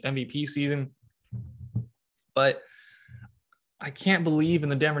last year in his MVP season. But I can't believe in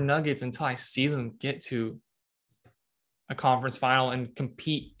the Denver Nuggets until I see them get to a conference final and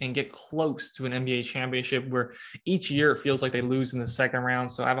compete and get close to an NBA championship, where each year it feels like they lose in the second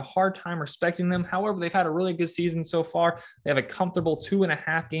round. So I have a hard time respecting them. However, they've had a really good season so far. They have a comfortable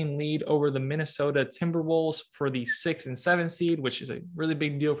 2.5 game lead over the Minnesota Timberwolves for the 6 and 7 seed, which is a really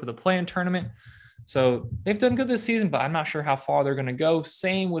big deal for the play-in tournament. So they've done good this season, but I'm not sure how far they're going to go.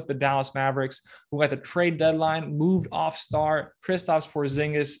 Same with the Dallas Mavericks, who at the trade deadline moved off star Kristaps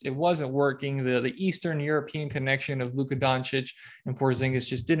Porzingis. It wasn't working. The Eastern European connection of Luka Doncic and Porzingis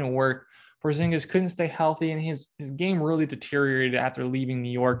just didn't work. Porzingis couldn't stay healthy, and his game really deteriorated after leaving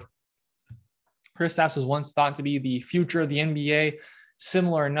New York. Kristaps was once thought to be the future of the NBA,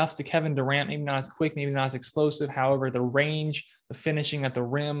 similar enough to Kevin Durant, maybe not as quick, maybe not as explosive. However, the range, the finishing at the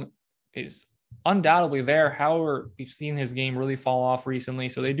rim is undoubtedly there. However, we've seen his game really fall off recently.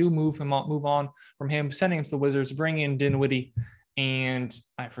 So they do move on from him, sending him to the Wizards, bring in Dinwiddie, and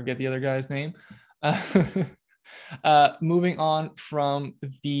I forget the other guy's name. Moving on from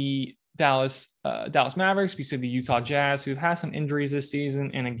the Dallas Mavericks, we see the Utah Jazz, who've had some injuries this season.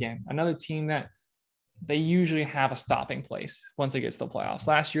 And again, another team that they usually have a stopping place once they get to the playoffs.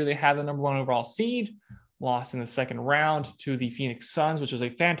 Last year, they had the number 1 overall seed, lost in the second round to the Phoenix Suns, which was a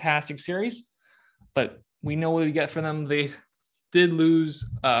fantastic series. But we know what we get for them. They did lose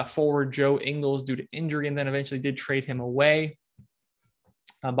forward Joe Ingles due to injury, and then eventually did trade him away.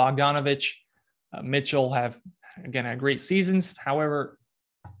 Bogdanovich, Mitchell have, again, had great seasons. However,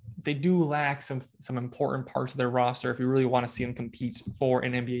 they do lack some important parts of their roster if you really want to see them compete for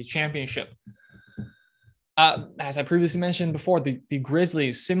an NBA championship. As I previously mentioned before, the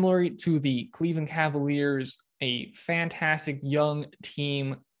Grizzlies, similar to the Cleveland Cavaliers, a fantastic young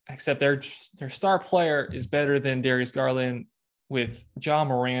team, except their star player is better than Darius Garland with Ja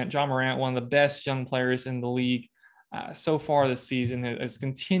Morant. Ja Morant, one of the best young players in the league so far this season, has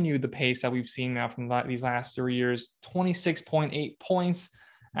continued the pace that we've seen now from these last 3 years. 26.8 points,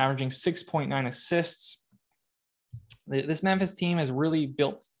 averaging 6.9 assists. This Memphis team has really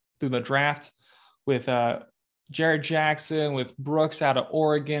built through the draft with Jared Jackson, with Brooks out of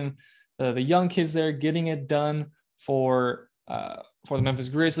Oregon, the young kids there getting it done for the Memphis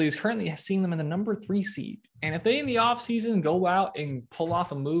Grizzlies, currently seeing them in the number 3 seed. And if they in the offseason go out and pull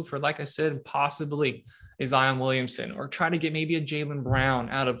off a move for, like I said, possibly a Zion Williamson, or try to get maybe a Jaylen Brown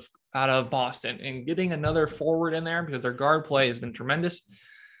out of Boston and getting another forward in there because their guard play has been tremendous,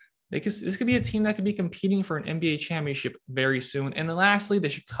 this could be a team that could be competing for an NBA championship very soon. And then lastly, the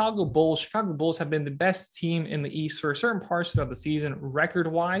Chicago Bulls. Chicago Bulls have been the best team in the East for certain parts of the season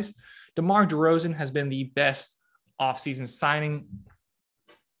record-wise. DeMar DeRozan has been the best offseason signing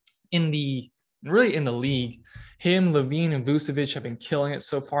in the league. Him, Levine, and Vucevic have been killing it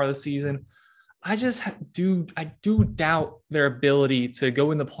so far this season. I do doubt their ability to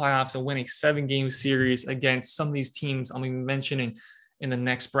go in the playoffs and win a 7-game series against some of these teams I'll be mentioning in the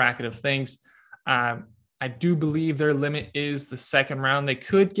next bracket of things. I do believe their limit is the second round. They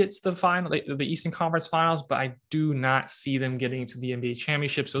could get to the final, the Eastern Conference Finals, but I do not see them getting to the NBA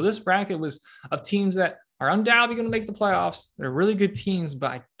championship. So this bracket was of teams that are undoubtedly going to make the playoffs. They're really good teams,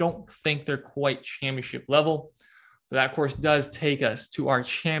 but I don't think they're quite championship level. But that, of course, does take us to our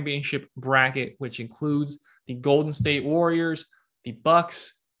championship bracket, which includes the Golden State Warriors, the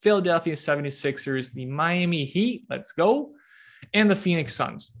Bucks, Philadelphia 76ers, the Miami Heat, let's go, and the Phoenix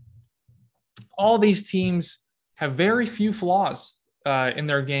Suns. All these teams have very few flaws in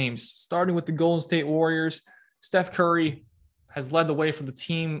their games, starting with the Golden State Warriors. Steph Curry has led the way for the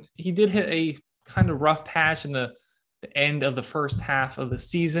team. He did hit a kind of rough patch in the end of the first half of the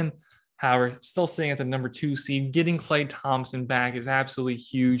season. However, still sitting at the number 2 seed. Getting Klay Thompson back is absolutely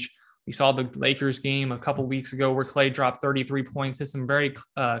huge. We saw the Lakers game a couple weeks ago where Klay dropped 33 points, hit some very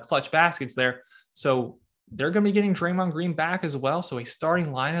clutch baskets there. So they're going to be getting Draymond Green back as well. So a starting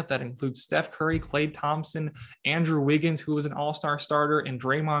lineup that includes Steph Curry, Klay Thompson, Andrew Wiggins, who was an all-star starter, and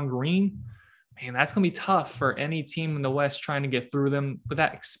Draymond Green. Man, that's going to be tough for any team in the West trying to get through them. With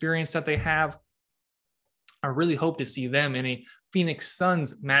that experience that they have, I really hope to see them in a Phoenix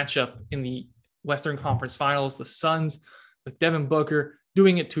Suns matchup in the Western Conference Finals. The Suns with Devin Booker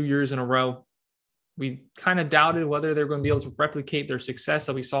doing it 2 years in a row. We kind of doubted whether they're going to be able to replicate their success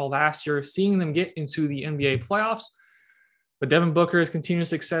that we saw last year, seeing them get into the NBA playoffs. But Devin Booker has continued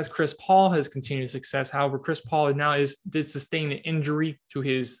success. Chris Paul has continued success. However, Chris Paul now did sustain an injury to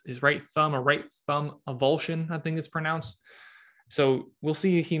his right thumb, a right thumb avulsion, I think it's pronounced. So we'll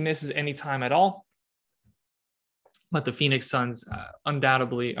see if he misses any time at all. But the Phoenix Suns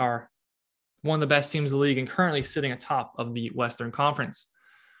undoubtedly are one of the best teams in the league and currently sitting atop of the Western Conference.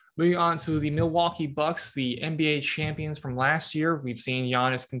 Moving on to the Milwaukee Bucks, the NBA champions from last year. We've seen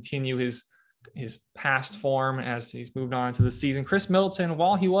Giannis continue his past form as he's moved on to the season. Chris Middleton,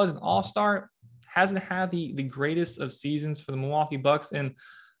 while he was an all-star, hasn't had the greatest of seasons for the Milwaukee Bucks. And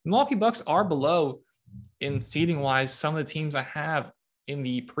the Milwaukee Bucks are below in seeding-wise some of the teams I have in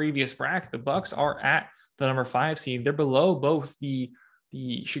the previous bracket. The Bucks are at the number 5 seed. They're below both the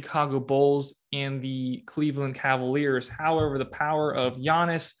the Chicago Bulls and the Cleveland Cavaliers. However, the power of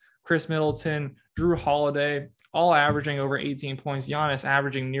Giannis, Chris Middleton, Drew Holiday, all averaging over 18 points. Giannis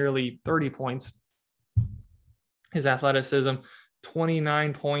averaging nearly 30 points. His athleticism,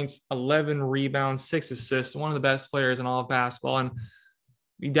 29 points, 11 rebounds, 6 assists, one of the best players in all of basketball. And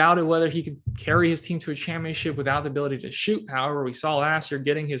we doubted whether he could carry his team to a championship without the ability to shoot. However, we saw last year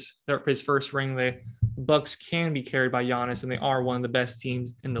getting his first ring, the Bucks can be carried by Giannis, and they are one of the best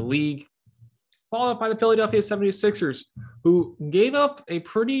teams in the league. Followed up by the Philadelphia 76ers, who gave up a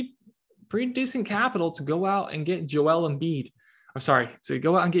pretty decent capital to go out and get Joel Embiid. To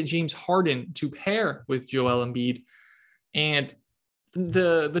go out and get James Harden to pair with Joel Embiid. And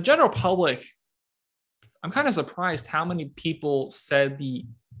the general public, I'm kind of surprised how many people said the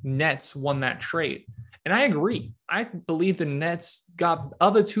Nets won that trade. And I agree. I believe the Nets got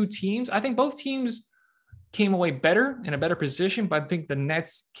other two teams. I think both teams came away better, in a better position, but I think the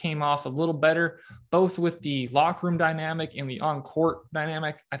Nets came off a little better, both with the locker room dynamic and the on-court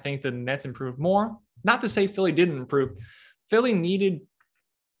dynamic. I think the Nets improved more. Not to say Philly didn't improve. Philly needed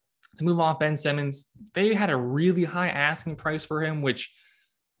to move off Ben Simmons. They had a really high asking price for him, which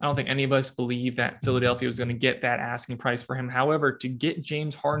I don't think any of us believed that Philadelphia was going to get that asking price for him. However, to get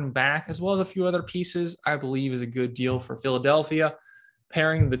James Harden back, as well as a few other pieces, I believe is a good deal for Philadelphia.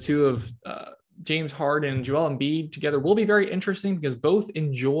 Pairing the two of James Harden and Joel Embiid together will be very interesting because both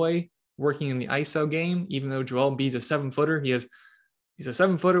enjoy working in the ISO game, even though Joel Embiid's a 7-footer. He's a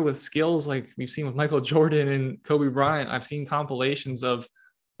 7-footer with skills like we've seen with Michael Jordan and Kobe Bryant. I've seen compilations of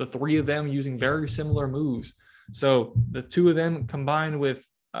the three of them using very similar moves. So the two of them combined with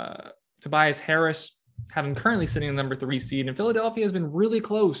Tobias Harris having currently sitting in the number 3 seed, and Philadelphia has been really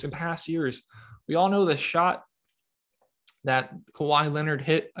close in past years. We all know the shot that Kawhi Leonard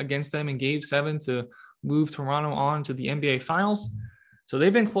hit against them in Game 7 to move Toronto on to the NBA Finals. So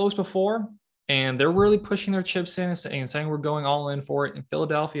they've been close before, and they're really pushing their chips in and saying we're going all in for it. And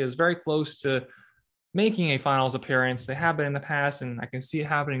Philadelphia is very close to making a finals appearance. They have been in the past, and I can see it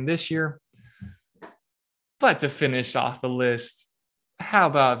happening this year. But to finish off the list, how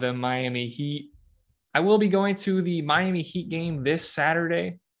about the Miami Heat? I will be going to the Miami Heat game this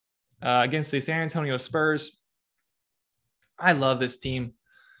Saturday against the San Antonio Spurs. I love this team.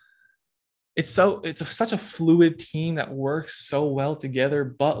 It's such a fluid team that works so well together.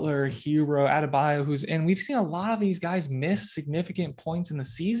 Butler, Hero, Adebayo, and we've seen a lot of these guys miss significant points in the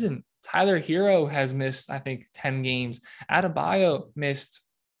season. Tyler Hero has missed, I think, 10 games. Adebayo missed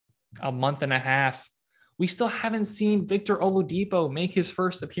a month and a half. We still haven't seen Victor Oladipo make his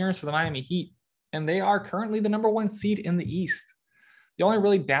first appearance for the Miami Heat, and they are currently the number 1 seed in the East. The only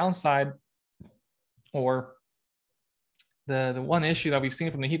really downside, or the one issue that we've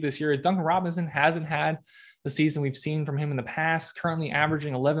seen from the Heat this year, is Duncan Robinson hasn't had the season we've seen from him in the past, currently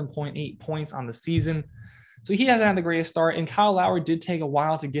averaging 11.8 points on the season. So he hasn't had the greatest start, and Kyle Lowry did take a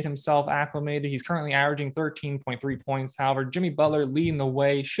while to get himself acclimated. He's currently averaging 13.3 points. However, Jimmy Butler leading the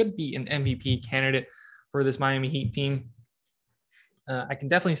way, should be an MVP candidate for this Miami Heat team. I can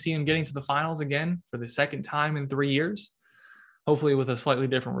definitely see him getting to the finals again for the second time in 3 years, hopefully with a slightly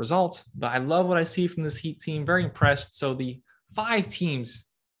different result. But I love what I see from this Heat team. Very impressed. So the 5 teams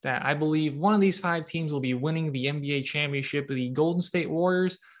that I believe one of these 5 teams will be winning the NBA championship: the Golden State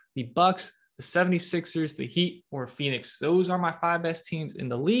Warriors, the Bucks, the 76ers, the Heat, or Phoenix. Those are my 5 best teams in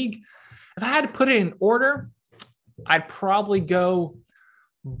the league. If I had to put it in order, I'd probably go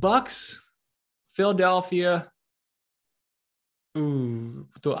Bucks, Philadelphia.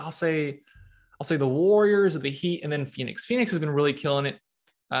 I'll say the Warriors, the Heat, and then Phoenix. Phoenix has been really killing it.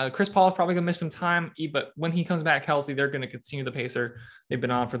 Chris Paul is probably going to miss some time, but when he comes back healthy, they're going to continue the pace they've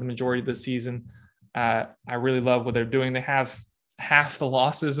been on for the majority of the season. I really love what they're doing. They have half the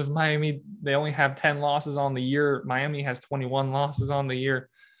losses of Miami. They only have 10 losses on the year. Miami has 21 losses on the year.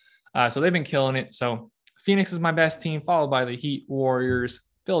 So they've been killing it. So Phoenix is my best team, followed by the Heat, Warriors,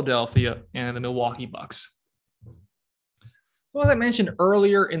 Philadelphia, and the Milwaukee Bucks. So as I mentioned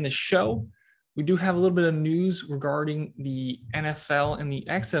earlier in the show, we do have a little bit of news regarding the NFL and the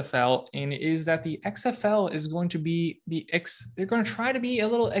XFL, and it is that the XFL is going to be they're going to try to be a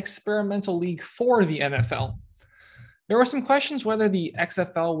little experimental league for the NFL. There were some questions whether the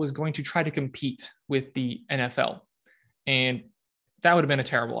XFL was going to try to compete with the NFL, and that would have been a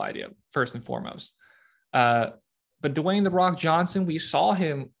terrible idea, first and foremost. But Dwayne "The Rock" Johnson, we saw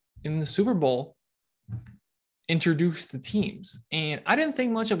him in the Super Bowl introduce the teams, and I didn't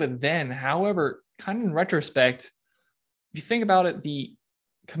think much of it then. However, kind of in retrospect, if you think about it, the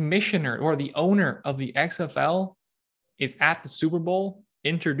commissioner or the owner of the XFL is at the Super Bowl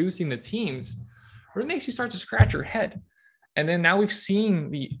introducing the teams, it really makes you start to scratch your head. And then now we've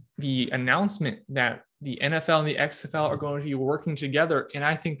seen the announcement that the NFL and the XFL are going to be working together. And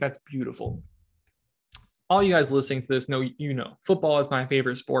I think that's beautiful. All you guys listening to this know, football is my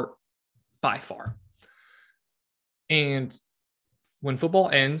favorite sport by far. And when football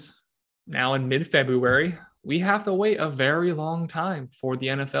ends now in mid-February, we have to wait a very long time for the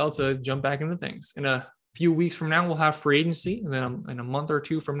NFL to jump back into things. In a few weeks from now, we'll have free agency. And then in a month or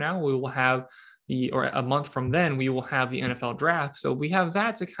two from now, we will have or a month from then, we will have the NFL draft. So we have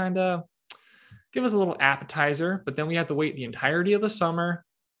that to kind of give us a little appetizer, but then we have to wait the entirety of the summer.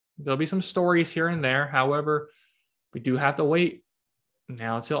 There'll be some stories here and there. However, we do have to wait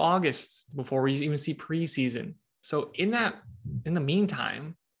now till August before we even see preseason. So in the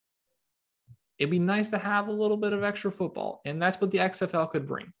meantime, it'd be nice to have a little bit of extra football. And that's what the XFL could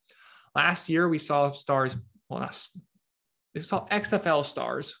bring. Last year, we saw stars, we saw XFL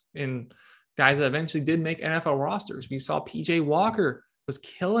stars in guys that eventually did make NFL rosters. We saw PJ Walker was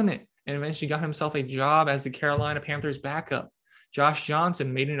killing it and eventually got himself a job as the Carolina Panthers backup. Josh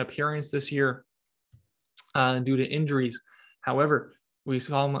Johnson made an appearance this year due to injuries. However, we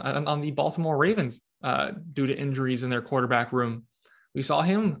saw him on the Baltimore Ravens due to injuries in their quarterback room. We saw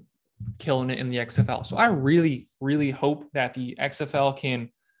him killing it in the XFL. So I really, really hope that the XFL can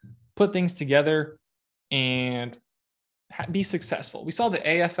put things together and be successful. We saw the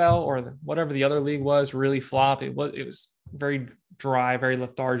AFL or whatever the other league was really flop. It was very dry, very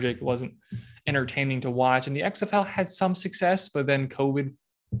lethargic. It wasn't entertaining to watch. And the XFL had some success, but then COVID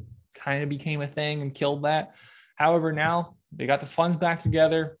kind of became a thing and killed that. However, now they got the funds back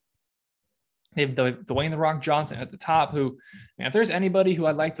together. They have Dwayne "The Rock" Johnson at the top, who, if there's anybody who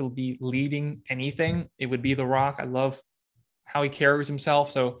I'd like to be leading anything, it would be The Rock. I love how he carries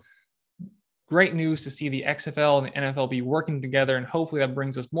himself. So great news to see the XFL and the NFL be working together, and hopefully that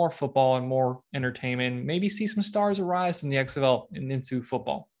brings us more football and more entertainment. Maybe see some stars arise from the XFL and into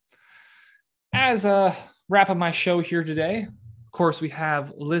football. As a wrap up my show here today, of course, we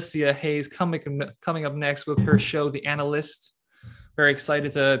have Licia Hayes coming up next with her show, The Analyst. Very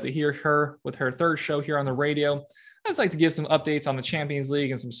excited to hear her with her third show here on the radio. I'd just like to give some updates on the Champions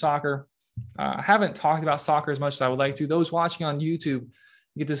League and some soccer. I haven't talked about soccer as much as I would like to. Those watching on YouTube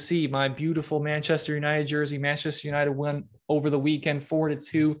get to see my beautiful Manchester United jersey. Manchester United won over the weekend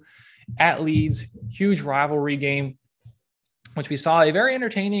 4-2 at Leeds. Huge rivalry game, which we saw a very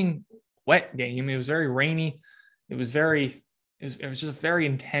entertaining wet game. It was very rainy. It was just a very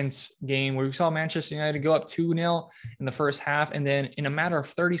intense game where we saw Manchester United go up 2-0 in the first half. And then in a matter of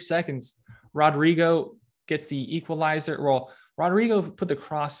 30 seconds, Rodrigo gets the equalizer. Well, Rodrigo put the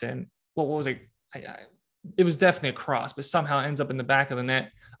cross in. What was it? It was definitely a cross, but somehow ends up in the back of the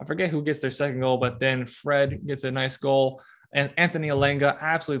net. I forget who gets their second goal, but then Fred gets a nice goal. And Anthony Alenga,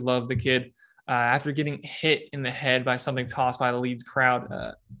 absolutely loved the kid. After getting hit in the head by something tossed by the Leeds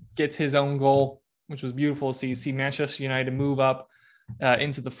crowd, gets his own goal, which was beautiful to see Manchester United move up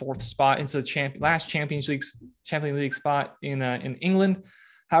into the fourth spot, into the last Champions League spot in England.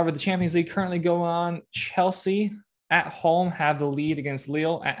 However, the Champions League currently go on. Chelsea at home have the lead against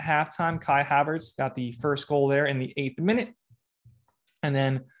Lille at halftime. Kai Havertz got the first goal there in the 8th minute. And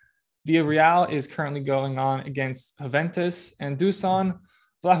then Villarreal is currently going on against Juventus, and Dusan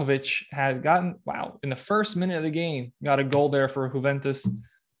Vlahovic has gotten, in the first minute of the game, got a goal there for Juventus,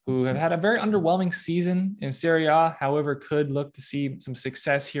 who have had a very underwhelming season in Serie A, however, could look to see some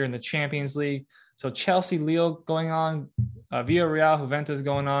success here in the Champions League. So Chelsea, Lille going on, Villarreal, Juventus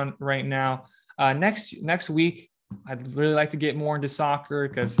going on right now. Next week, I'd really like to get more into soccer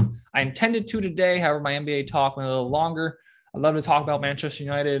because I intended to today. However, my NBA talk went a little longer. I'd love to talk about Manchester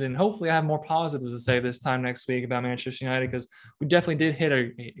United, and hopefully I have more positives to say this time next week about Manchester United, because we definitely did hit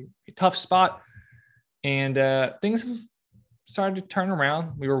a tough spot, and things have started to turn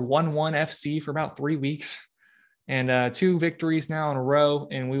around. We were 1-1 FC for about 3 weeks, and 2 victories now in a row,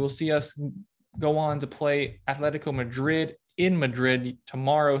 and we will see us go on to play Atletico Madrid in Madrid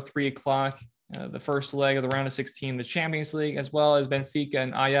tomorrow, 3:00. The first leg of the round of 16, the Champions League, as well as Benfica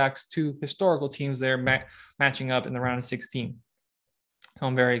and Ajax, 2 historical teams there matching up in the round of 16. So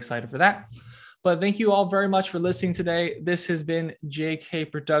I'm very excited for that. But thank you all very much for listening today. This has been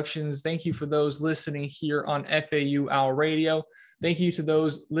JK Productions. Thank you for those listening here on FAU Our Radio. Thank you to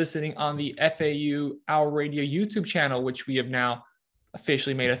those listening on the FAU Our Radio YouTube channel, which we have now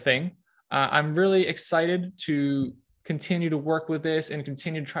officially made a thing. I'm really excited to continue to work with this and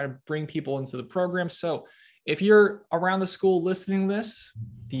continue to try to bring people into the program. So if you're around the school listening to this,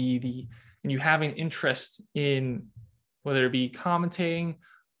 and you have an interest in whether it be commentating,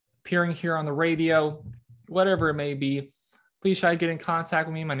 appearing here on the radio, whatever it may be, please try to get in contact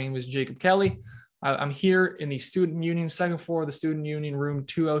with me. My name is Jacob Kelly. I'm here in the Student Union, second floor of the Student Union, room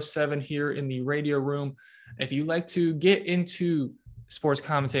 207 here in the radio room. If you like to get into sports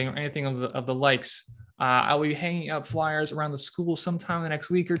commentating or anything of the likes, I'll be hanging up flyers around the school sometime in the next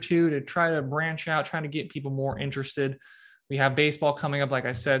week or two to try to branch out, trying to get people more interested. We have baseball coming up, like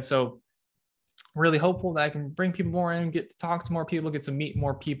I said, so really hopeful that I can bring people more in, get to talk to more people, get to meet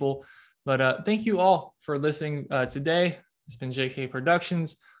more people. But thank you all for listening today. It's been JK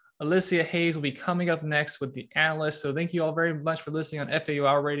Productions. Alicia Hayes will be coming up next with The Analyst. So thank you all very much for listening on FAU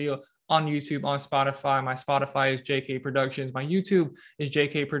Hour Radio, on YouTube, on Spotify. My Spotify is JK Productions. My YouTube is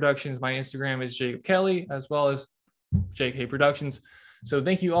JK Productions. My Instagram is Jacob Kelly, as well as JK Productions. So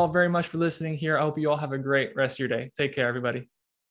thank you all very much for listening here. I hope you all have a great rest of your day. Take care, everybody.